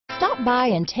Stop by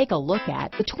and take a look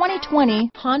at the 2020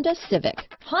 Honda Civic.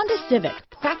 Honda Civic,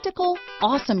 practical,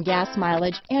 awesome gas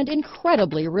mileage, and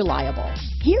incredibly reliable.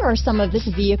 Here are some of this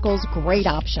vehicle's great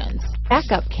options: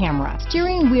 backup camera,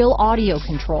 steering wheel audio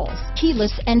controls,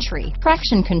 keyless entry,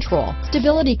 traction control,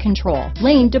 stability control,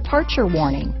 lane departure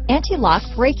warning, anti-lock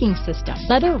braking system,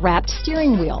 leather-wrapped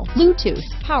steering wheel, Bluetooth,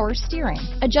 power steering,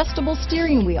 adjustable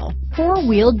steering wheel,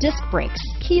 four-wheel disc brakes,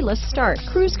 keyless start,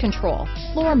 cruise control,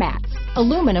 floor mats,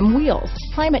 aluminum wheels,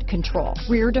 climate control,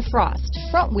 rear defrost,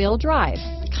 front-wheel drive.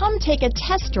 Come take a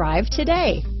test drive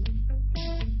today.